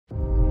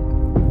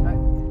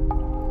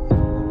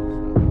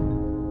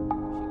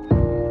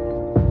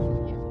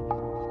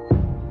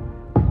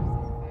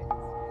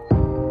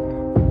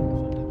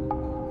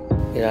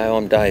G'day,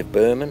 I'm Dr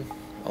Berman.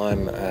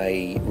 I'm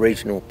a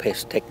Regional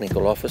Pest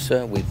Technical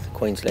Officer with the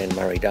Queensland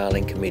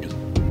Murray-Darling Committee.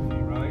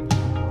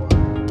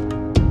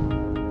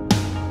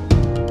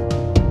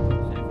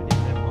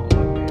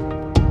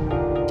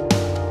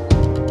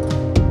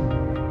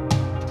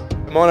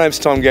 My name's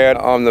Tom Garrett.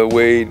 I'm the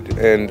Weed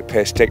and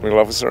Pest Technical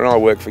Officer and I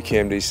work for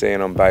QMDC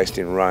and I'm based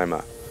in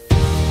Roma.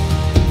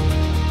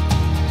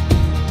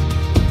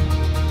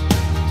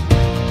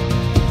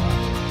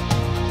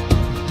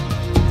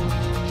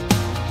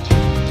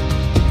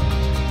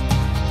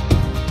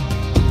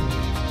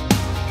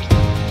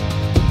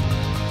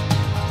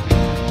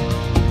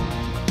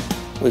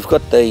 We've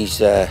got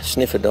these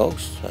sniffer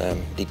dogs,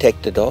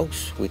 detector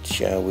dogs,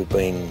 which we've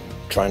been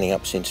training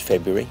up since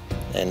February,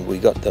 and we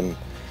got them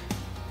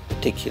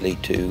particularly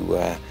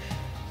to,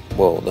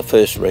 well, the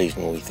first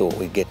reason we thought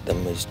we'd get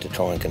them was to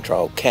try and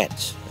control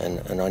cats,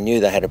 and I knew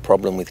they had a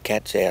problem with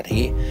cats out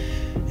here,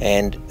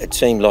 and it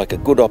seemed like a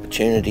good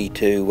opportunity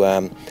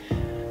to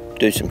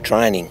do some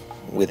training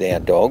with our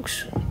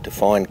dogs to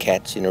find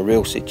cats in a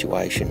real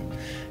situation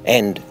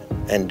and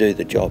do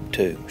the job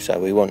too. So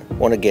we want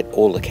to get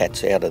all the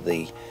cats out of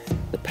the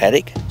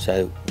paddock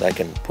so they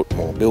can put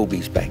more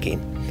bilbies back in.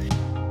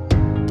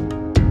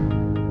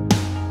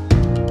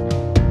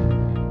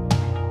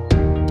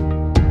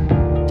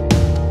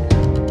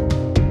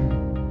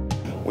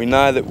 We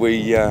know that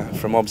we,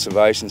 from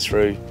observations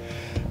through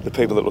the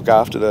people that look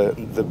after the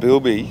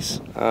bilbies,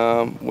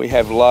 we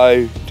have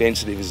low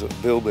densities of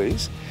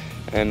bilbies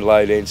and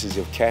low densities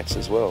of cats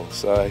as well.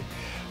 So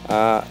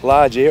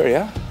large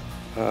area,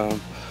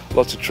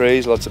 lots of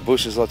trees, lots of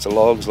bushes, lots of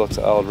logs, lots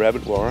of old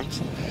rabbit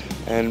warrens,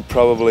 and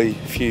probably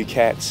few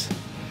cats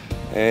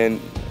and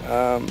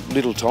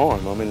little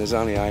time. I mean, there's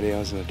only 8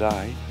 hours in a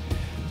day,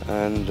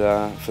 and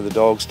for the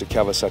dogs to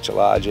cover such a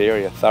large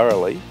area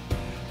thoroughly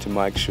to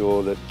make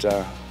sure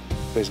that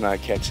there's no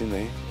cats in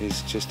there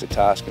is just a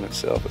task in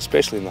itself,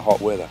 especially in the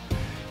hot weather.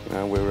 You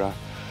know,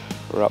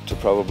 we're up to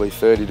probably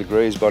 30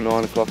 degrees by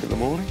 9 o'clock in the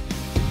morning.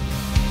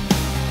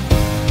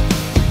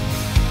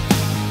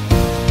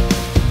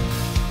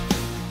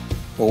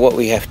 Well, what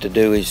we have to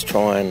do is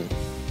try and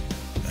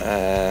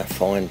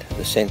find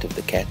the scent of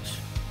the cats,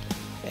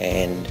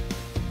 and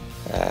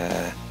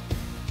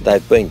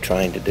they've been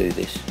trained to do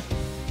this,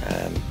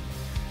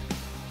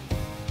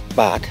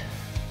 but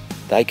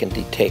they can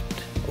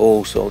detect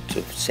all sorts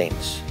of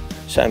scents,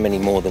 so many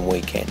more than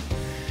we can,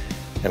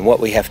 and what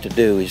we have to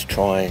do is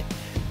try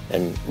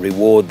and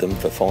reward them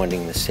for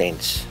finding the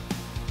scents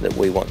that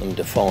we want them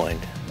to find,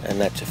 and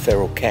that's a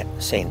feral cat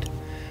scent,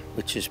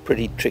 which is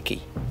pretty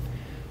tricky,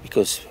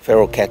 because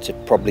feral cats are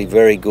probably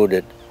very good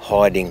at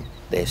hiding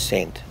their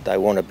scent. They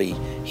want to be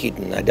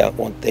hidden. They don't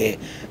want their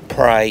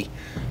prey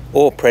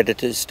or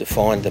predators to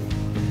find them.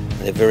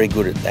 They're very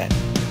good at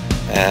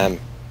that.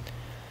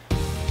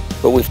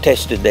 But we've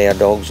tested our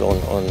dogs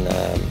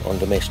on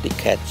domestic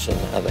cats and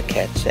other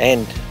cats,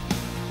 and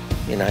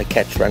you know,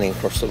 cats running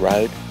across the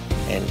road,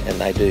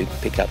 and they do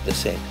pick up the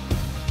scent.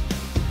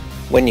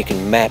 When you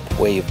can map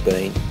where you've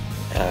been,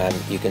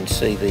 you can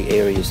see the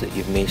areas that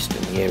you've missed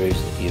and the areas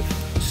that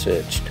you've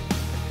searched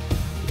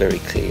very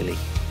clearly.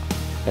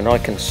 And I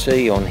can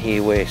see on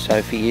here where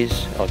Sophie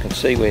is, I can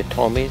see where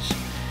Tom is,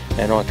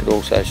 and I could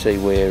also see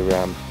where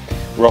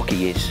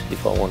Rocky is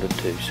if I wanted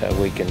to, so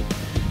we can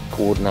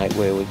coordinate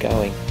where we're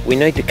going. We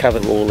need to cover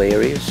all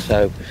areas,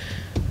 so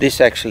this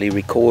actually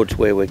records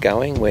where we're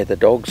going, where the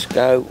dogs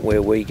go,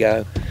 where we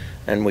go,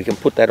 and we can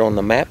put that on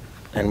the map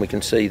and we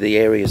can see the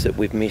areas that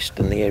we've missed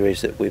and the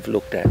areas that we've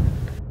looked at.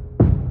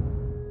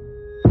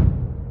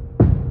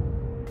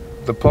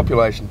 The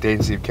population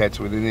density of cats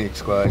within the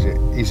exclosure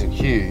isn't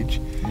huge,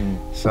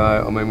 so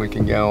I mean, we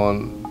can go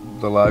on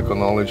the local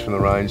knowledge from the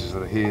rangers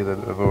that are here that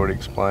have already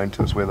explained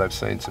to us where they've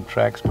seen some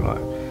tracks,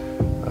 but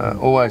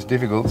always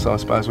difficult, so I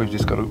suppose we've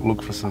just got to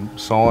look for some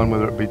sign,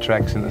 whether it be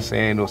tracks in the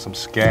sand or some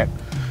scat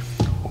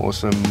or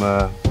some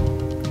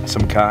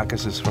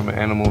carcasses from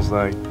animals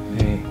they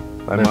may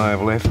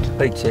have left.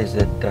 Pete says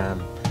that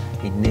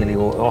he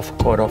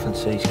quite often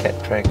sees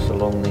cat tracks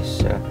along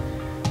this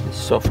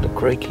softer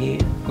creek here.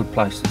 Good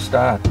place to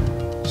start.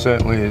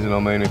 Certainly is, and I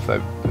mean, if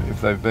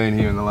they've been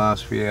here in the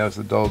last few hours,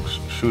 the dogs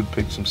should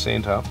pick some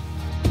scent up.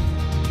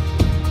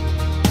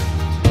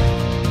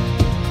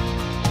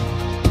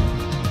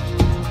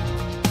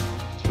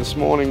 This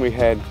morning we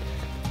had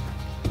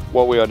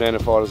what we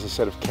identified as a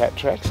set of cat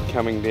tracks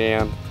coming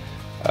down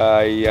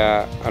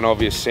an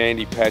obvious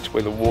sandy patch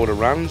where the water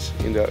runs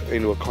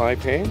into a clay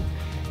pan,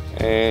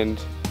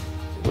 and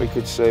we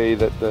could see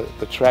that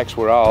the tracks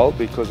were old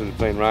because it had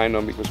been rained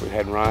on, because we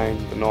had rain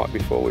the night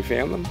before we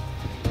found them,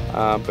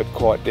 but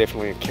quite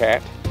definitely a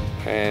cat.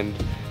 And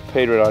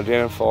Peter had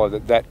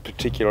identified that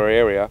particular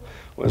area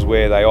was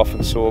where they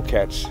often saw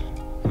cats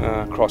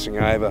crossing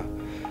over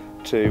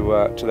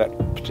to that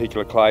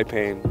particular clay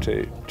pan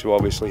to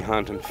obviously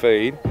hunt and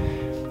feed.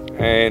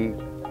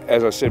 And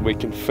as I said, we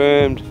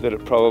confirmed that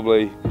it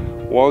probably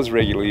was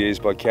regularly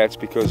used by cats,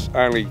 because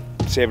only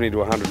 70 to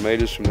 100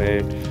 metres from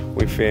there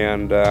we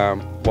found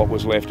what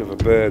was left of a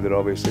bird that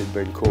obviously had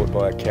been caught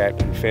by a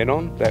cat and fed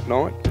on that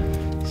night.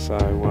 So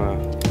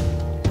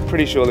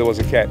pretty sure there was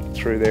a cat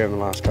through there in the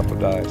last couple of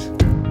days.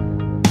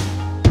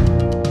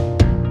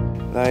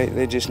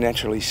 They're just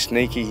naturally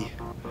sneaky,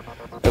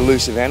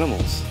 elusive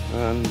animals,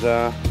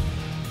 and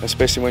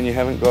especially when you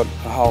haven't got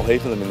a whole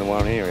heap of them in the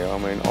one area. I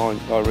mean,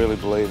 I really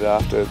believe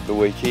that after the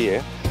week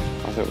here,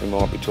 I think we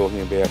might be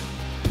talking about,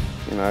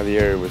 you know, the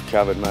area we've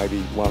covered,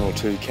 maybe 1 or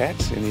 2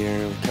 cats in the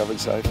area we've covered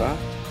so far.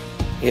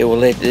 Yeah, well,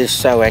 they're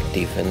so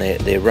active, and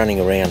they're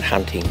running around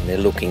hunting. They're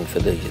looking for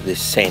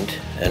this scent,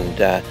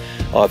 and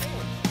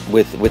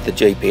with the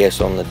GPS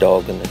on the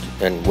dog,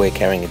 and we're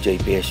carrying a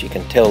GPS, you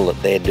can tell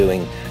that they're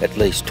doing at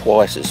least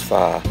twice as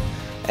far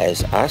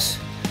as us.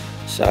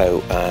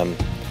 So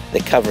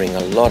they're covering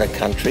a lot of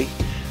country,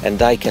 and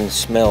they can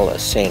smell a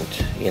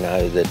scent, you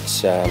know,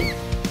 that's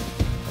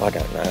I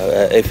don't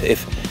know,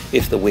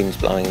 if the wind's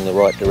blowing in the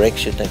right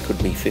direction, it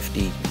could be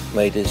 50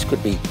 metres,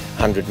 could be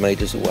 100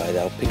 metres away,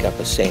 they'll pick up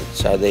a scent.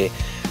 So they're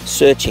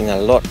searching a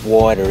lot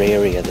wider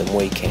area than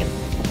we can.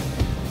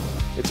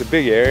 It's a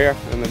big area,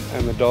 and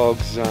the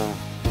dogs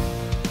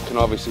can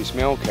obviously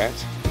smell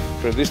cats.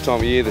 But at this time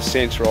of year, the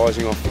scent's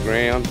rising off the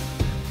ground.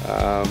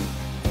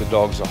 The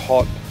dogs are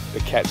hot. The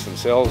cats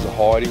themselves are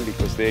hiding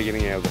because they're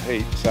getting out of the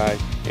heat. So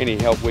any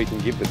help we can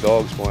give the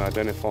dogs by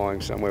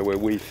identifying somewhere where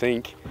we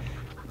think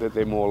that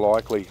they're more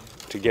likely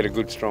to get a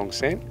good strong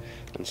scent.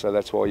 And so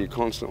that's why you're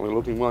constantly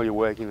looking. While you're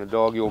working the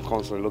dog, you're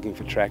constantly looking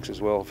for tracks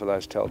as well, for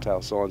those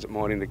telltale signs that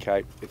might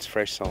indicate it's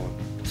fresh sign.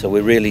 So we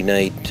really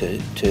need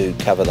to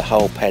cover the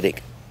whole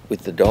paddock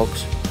with the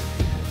dogs,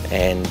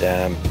 and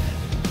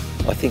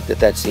I think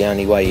that's the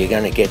only way you're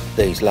going to get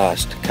these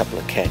last couple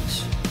of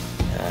cats.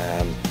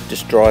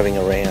 Just driving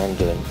around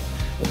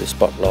with a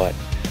spotlight,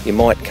 you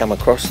might come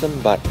across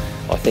them, but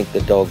I think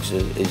the dogs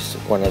is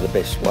one of the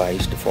best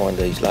ways to find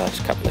these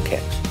last couple of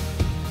cats.